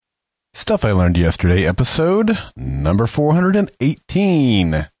Stuff I Learned Yesterday, episode number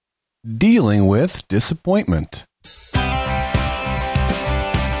 418, Dealing with Disappointment.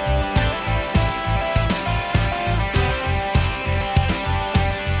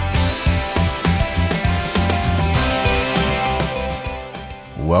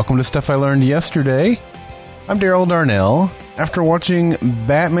 Welcome to Stuff I Learned Yesterday. I'm Daryl Darnell. After watching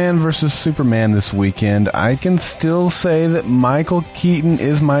Batman vs. Superman this weekend, I can still say that Michael Keaton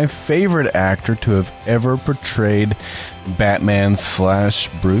is my favorite actor to have ever portrayed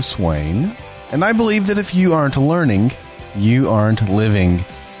Batman/Bruce Wayne. And I believe that if you aren't learning, you aren't living.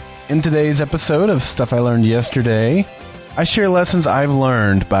 In today's episode of Stuff I Learned Yesterday, I share lessons I've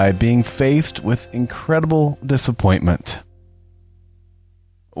learned by being faced with incredible disappointment.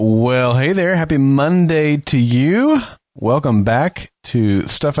 Well, hey there. Happy Monday to you. Welcome back to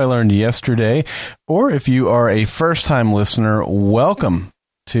Stuff I Learned Yesterday. Or if you are a first-time listener, welcome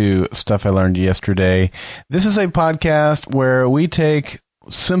to Stuff I Learned Yesterday. This is a podcast where we take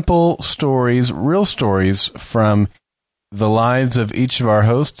simple stories, real stories from the lives of each of our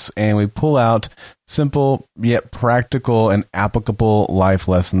hosts, and we pull out simple yet practical and applicable life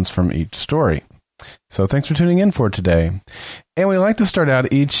lessons from each story. So thanks for tuning in for today. And we like to start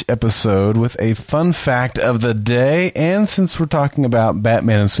out each episode with a fun fact of the day. And since we're talking about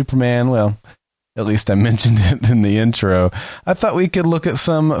Batman and Superman, well, at least I mentioned it in the intro, I thought we could look at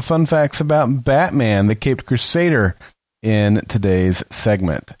some fun facts about Batman, the Caped Crusader, in today's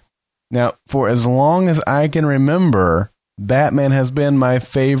segment. Now, for as long as I can remember, Batman has been my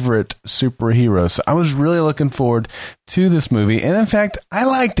favorite superhero, so I was really looking forward to this movie, and in fact, I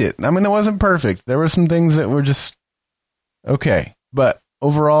liked it. I mean, it wasn't perfect. There were some things that were just okay, but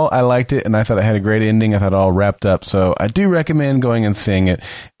overall, I liked it, and I thought it had a great ending. I thought it all wrapped up, so I do recommend going and seeing it,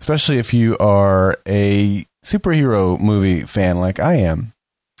 especially if you are a superhero movie fan like I am.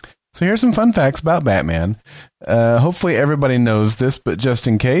 So here's some fun facts about Batman. Hopefully everybody knows this, but just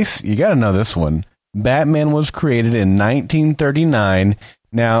in case, you got to know this one. Batman was created in 1939.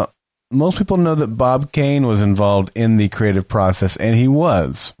 Now, most people know that Bob Kane was involved in the creative process, and he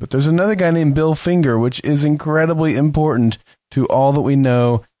was. But there's another guy named Bill Finger, which is incredibly important to all that we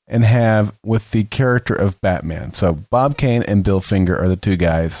know and have with the character of Batman. So Bob Kane and Bill Finger are the two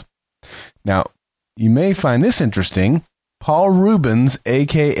guys. Now, you may find this interesting. Paul Reubens,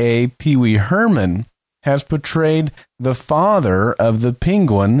 a.k.a. Pee Wee Herman, has portrayed the father of the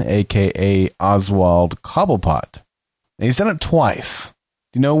Penguin, a.k.a. Oswald Cobblepot. And he's done it twice.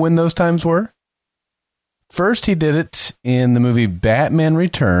 Do you know when those times were? First, he did it in the movie Batman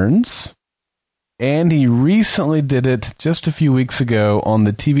Returns, and he recently did it just a few weeks ago on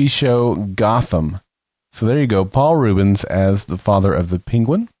the TV show Gotham. So there you go, Paul Reubens as the father of the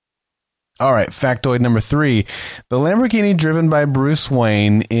Penguin. All right, factoid number 3. The Lamborghini driven by Bruce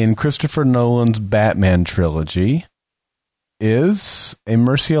Wayne in Christopher Nolan's Batman trilogy is a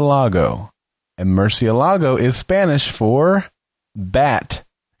Murcielago. And Murcielago is Spanish for bat.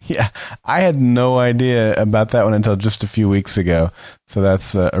 Yeah, I had no idea about that one until just a few weeks ago. So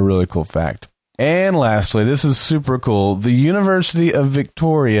that's a really cool fact. And lastly, this is super cool. The University of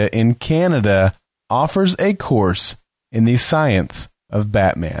Victoria in Canada offers a course in the science of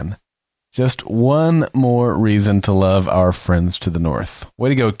Batman. Just one more reason to love our friends to the north. Way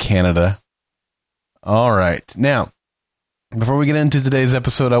to go, Canada. All right. Now, before we get into today's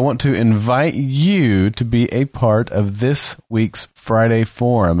episode, I want to invite you to be a part of this week's Friday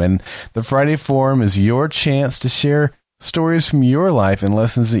Forum. And the Friday Forum is your chance to share stories from your life and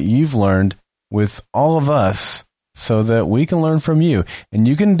lessons that you've learned with all of us so that we can learn from you. And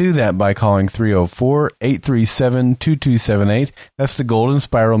you can do that by calling 304-837-2278. That's the Golden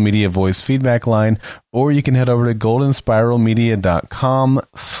Spiral Media voice feedback line. Or you can head over to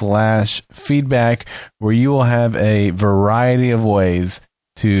goldenspiralmedia.com/feedback, where you will have a variety of ways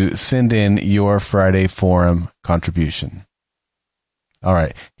to send in your Friday Forum contribution. All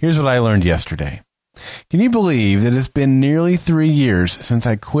right, here's what I learned yesterday. Can you believe that it's been nearly 3 years since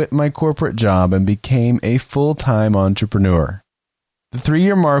I quit my corporate job and became a full-time entrepreneur? The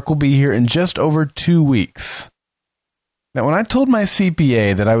 3-year mark will be here in just over 2 weeks. Now, when I told my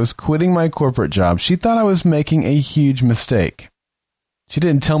CPA that I was quitting my corporate job, she thought I was making a huge mistake. She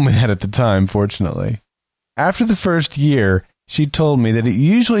didn't tell me that at the time, fortunately. After the first year, she told me that it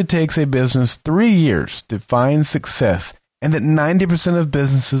usually takes a business 3 years to find success, and that 90% of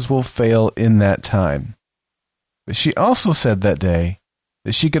businesses will fail in that time. But she also said that day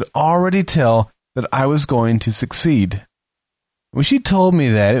that she could already tell that I was going to succeed. When she told me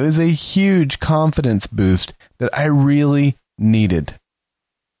that, it was a huge confidence boost that I really needed.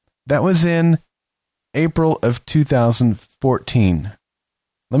 That was in April of 2014.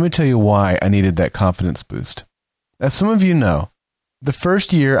 Let me tell you why I needed that confidence boost. As some of you know, the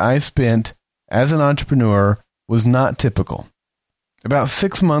first year I spent as an entrepreneur was not typical. About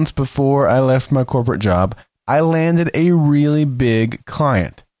 6 months before I left my corporate job, I landed a really big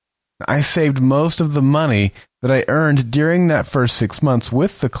client. I saved most of the money that I earned during that first 6 months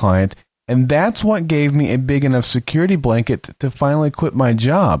with the client, and that's what gave me a big enough security blanket to finally quit my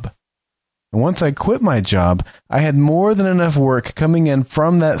job. And once I quit my job, I had more than enough work coming in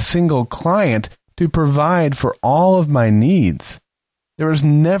from that single client to provide for all of my needs. There was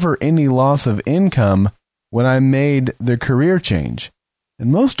never any loss of income when I made the career change. And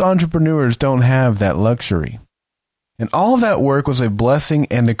most entrepreneurs don't have that luxury. And all of that work was a blessing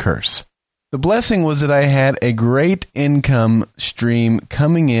and a curse. The blessing was that I had a great income stream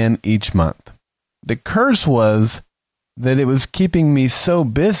coming in each month. The curse was that it was keeping me so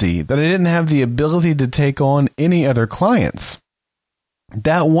busy that I didn't have the ability to take on any other clients.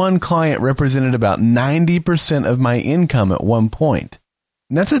 That one client represented about 90% of my income at one point.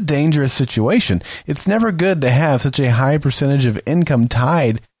 And that's a dangerous situation. It's never good to have such a high percentage of income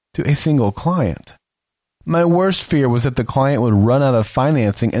tied to a single client. My worst fear was that the client would run out of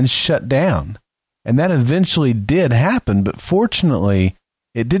financing and shut down. And that eventually did happen, but fortunately,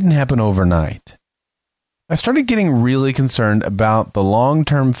 it didn't happen overnight. I started getting really concerned about the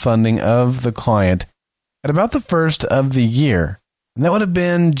long-term funding of the client at about the first of the year, and that would have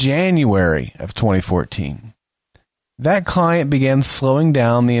been January of 2014. That client began slowing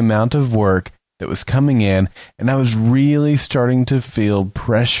down the amount of work that was coming in, and I was really starting to feel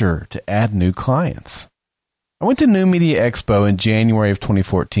pressure to add new clients. I went to New Media Expo in January of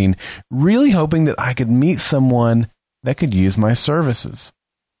 2014, really hoping that I could meet someone that could use my services.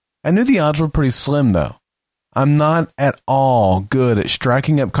 I knew the odds were pretty slim, though. I'm not at all good at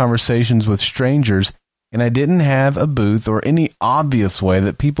striking up conversations with strangers, and I didn't have a booth or any obvious way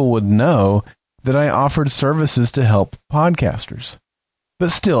that people would know that I offered services to help podcasters.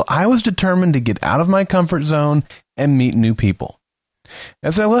 But still, I was determined to get out of my comfort zone and meet new people.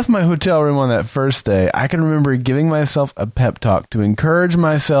 As I left my hotel room on that first day, I can remember giving myself a pep talk to encourage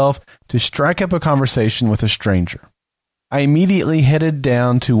myself to strike up a conversation with a stranger. I immediately headed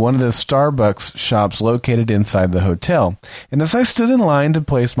down to one of the Starbucks shops located inside the hotel, and as I stood in line to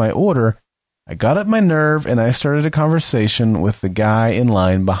place my order, I got up my nerve and I started a conversation with the guy in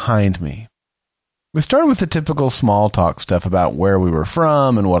line behind me. We started with the typical small talk stuff about where we were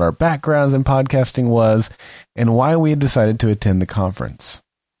from and what our backgrounds in podcasting was and why we had decided to attend the conference.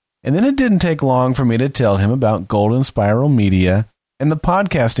 And then it didn't take long for me to tell him about Golden Spiral Media and the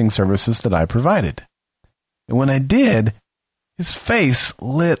podcasting services that I provided. And when I did, his face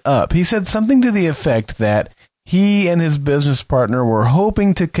lit up. He said something to the effect that he and his business partner were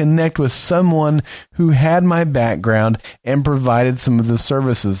hoping to connect with someone who had my background and provided some of the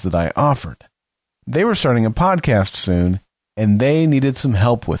services that I offered. They were starting a podcast soon, and they needed some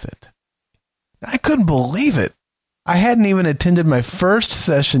help with it. I couldn't believe it. I hadn't even attended my first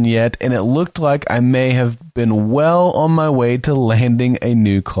session yet, and it looked like I may have been well on my way to landing a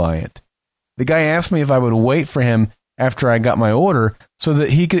new client. The guy asked me if I would wait for him after I got my order so that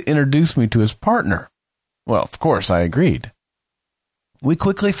he could introduce me to his partner. Well, of course, I agreed. We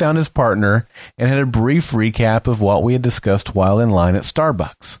quickly found his partner and had a brief recap of what we had discussed while in line at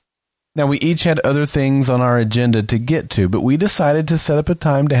Starbucks. Now, we each had other things on our agenda to get to, but we decided to set up a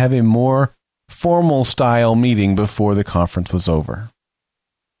time to have a more formal style meeting before the conference was over.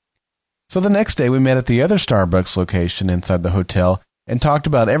 So the next day we met at the other Starbucks location inside the hotel and talked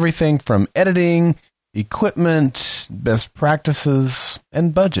about everything from editing, equipment, best practices,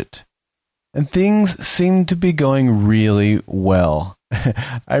 and budget. And things seemed to be going really well.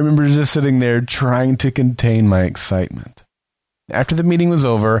 I remember just sitting there trying to contain my excitement. After the meeting was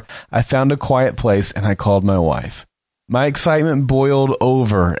over, I found a quiet place and I called my wife. My excitement boiled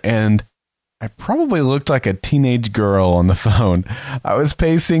over and I probably looked like a teenage girl on the phone. I was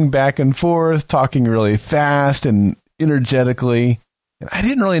pacing back and forth, talking really fast and energetically. And I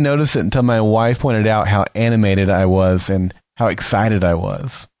didn't really notice it until my wife pointed out how animated I was and how excited I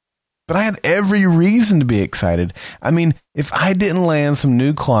was. But I had every reason to be excited. I mean, if I didn't land some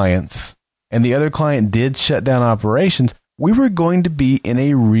new clients and the other client did shut down operations, we were going to be in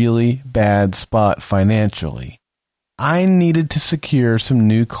a really bad spot financially. I needed to secure some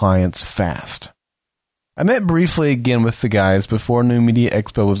new clients fast. I met briefly again with the guys before New Media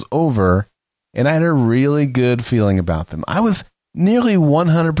Expo was over, and I had a really good feeling about them. I was nearly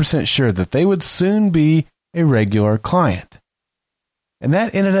 100% sure that they would soon be a regular client. And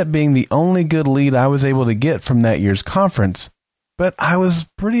that ended up being the only good lead I was able to get from that year's conference, but I was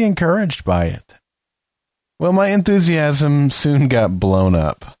pretty encouraged by it. Well, my enthusiasm soon got blown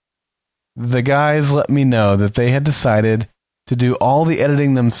up. The guys let me know that they had decided to do all the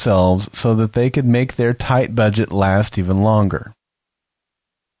editing themselves so that they could make their tight budget last even longer.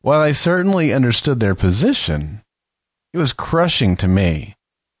 While I certainly understood their position, it was crushing to me.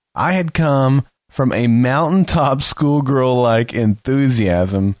 I had come from a mountaintop schoolgirl-like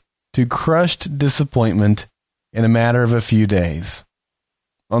enthusiasm to crushed disappointment in a matter of a few days.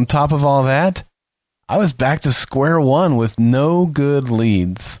 On top of all that, I was back to square one with no good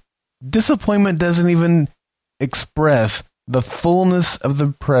leads. Disappointment doesn't even express the fullness of the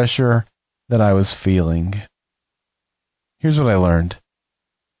pressure that I was feeling. Here's what I learned.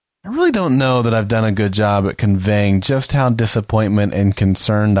 I really don't know that I've done a good job at conveying just how disappointed and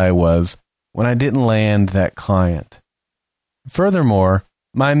concerned I was when I didn't land that client. Furthermore,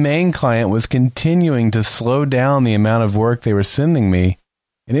 my main client was continuing to slow down the amount of work they were sending me,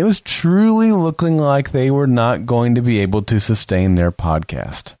 and it was truly looking like they were not going to be able to sustain their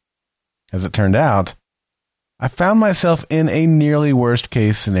podcast. As it turned out, I found myself in a nearly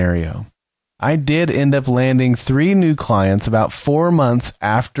worst-case scenario. I did end up landing 3 new clients about 4 months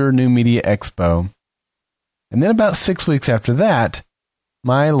after New Media Expo. And then about 6 weeks after that,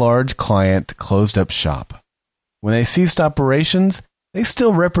 my large client closed up shop. When they ceased operations, they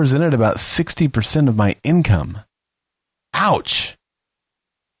still represented about 60% of my income. Ouch!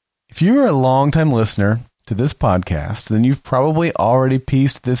 If you're a longtime listener to this podcast, then you've probably already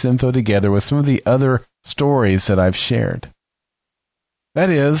pieced this info together with some of the other stories that I've shared. That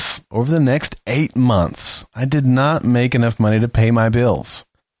is, over the next 8 months, I did not make enough money to pay my bills.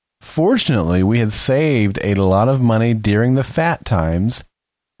 Fortunately, we had saved a lot of money during the fat times,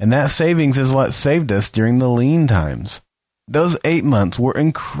 and that savings is what saved us during the lean times. Those 8 months were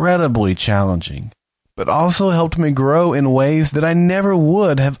incredibly challenging, but also helped me grow in ways that I never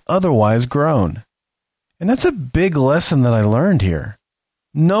would have otherwise grown. And that's a big lesson that I learned here.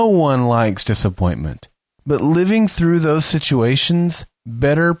 No one likes disappointment, but living through those situations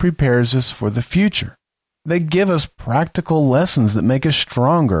better prepares us for the future. They give us practical lessons that make us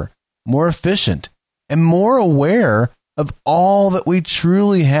stronger, more efficient, and more aware of all that we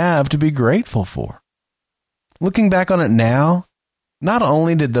truly have to be grateful for. Looking back on it now, not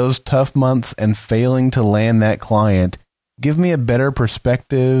only did those tough months and failing to land that client give me a better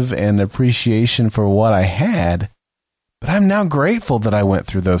perspective and appreciation for what I had, but I'm now grateful that I went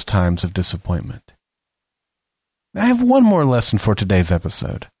through those times of disappointment. I have one more lesson for today's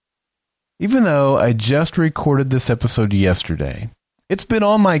episode. Even though I just recorded this episode yesterday, it's been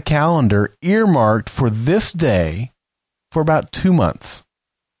on my calendar earmarked for this day for about 2 months.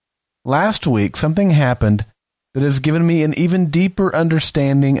 Last week, something happened that has given me an even deeper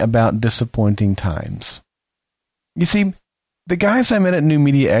understanding about disappointing times. You see, the guys I met at New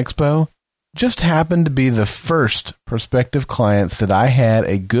Media Expo just happened to be the first prospective clients that I had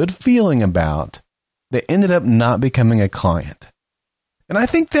a good feeling about that ended up not becoming a client. And I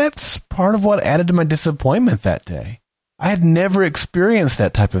think that's part of what added to my disappointment that day. I had never experienced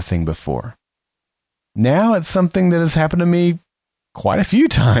that type of thing before. Now it's something that has happened to me quite a few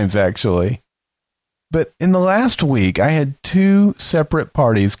times, actually. But in the last week, I had 2 separate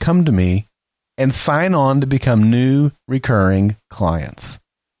parties come to me and sign on to become new recurring clients.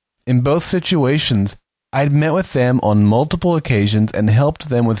 In both situations, I'd met with them on multiple occasions and helped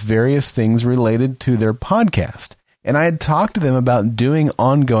them with various things related to their podcast. And I had talked to them about doing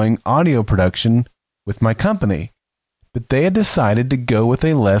ongoing audio production with my company, but they had decided to go with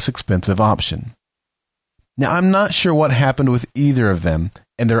a less expensive option. Now, I'm not sure what happened with either of them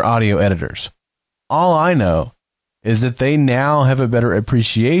and their audio editors. All I know is that they now have a better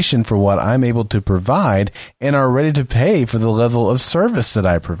appreciation for what I'm able to provide and are ready to pay for the level of service that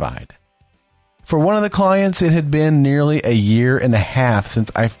I provide. For one of the clients, it had been nearly a year and a half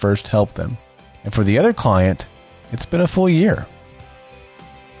since I first helped them. And for the other client, it's been a full year.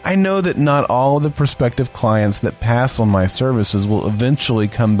 I know that not all of the prospective clients that pass on my services will eventually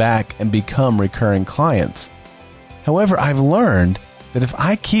come back and become recurring clients. However, I've learned that if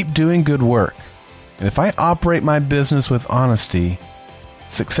I keep doing good work, and if I operate my business with honesty,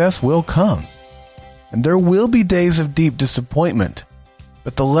 success will come. And there will be days of deep disappointment,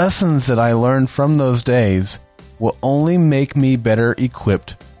 but the lessons that I learned from those days will only make me better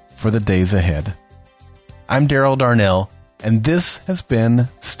equipped for the days ahead. I'm Daryl Darnell, and this has been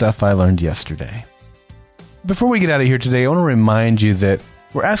Stuff I Learned Yesterday. Before we get out of here today, I want to remind you that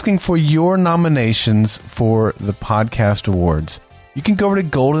we're asking for your nominations for the podcast awards. You can go over to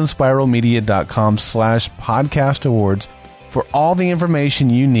goldenspiralmedia.com/podcast awards for all the information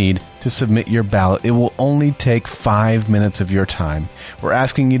you need to submit your ballot. It will only take 5 minutes of your time. We're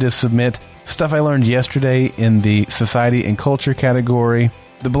asking you to submit Stuff I Learned Yesterday in the Society and Culture category,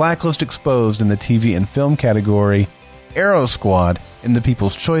 The Blacklist Exposed in the TV and Film category, Arrow Squad in the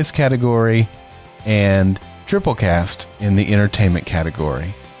People's Choice category, and Triplecast in the Entertainment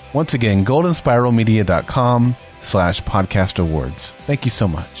category. Once again, goldenspiralmedia.com/podcast awards. Thank you so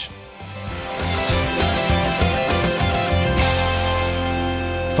much.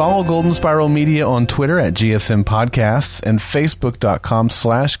 Follow Golden Spiral Media on Twitter at GSM Podcasts and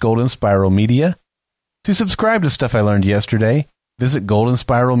Facebook.com/Golden Spiral Media. To subscribe to Stuff I Learned Yesterday, visit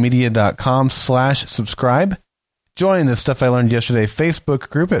goldenspiralmedia.com/subscribe. Join the Stuff I Learned Yesterday Facebook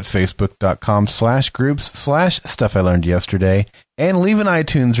group at facebook.com/groups/Stuff I Learned Yesterday. And leave an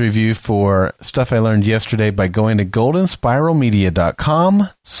iTunes review for Stuff I Learned Yesterday by going to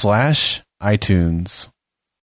goldenspiralmedia.com/iTunes.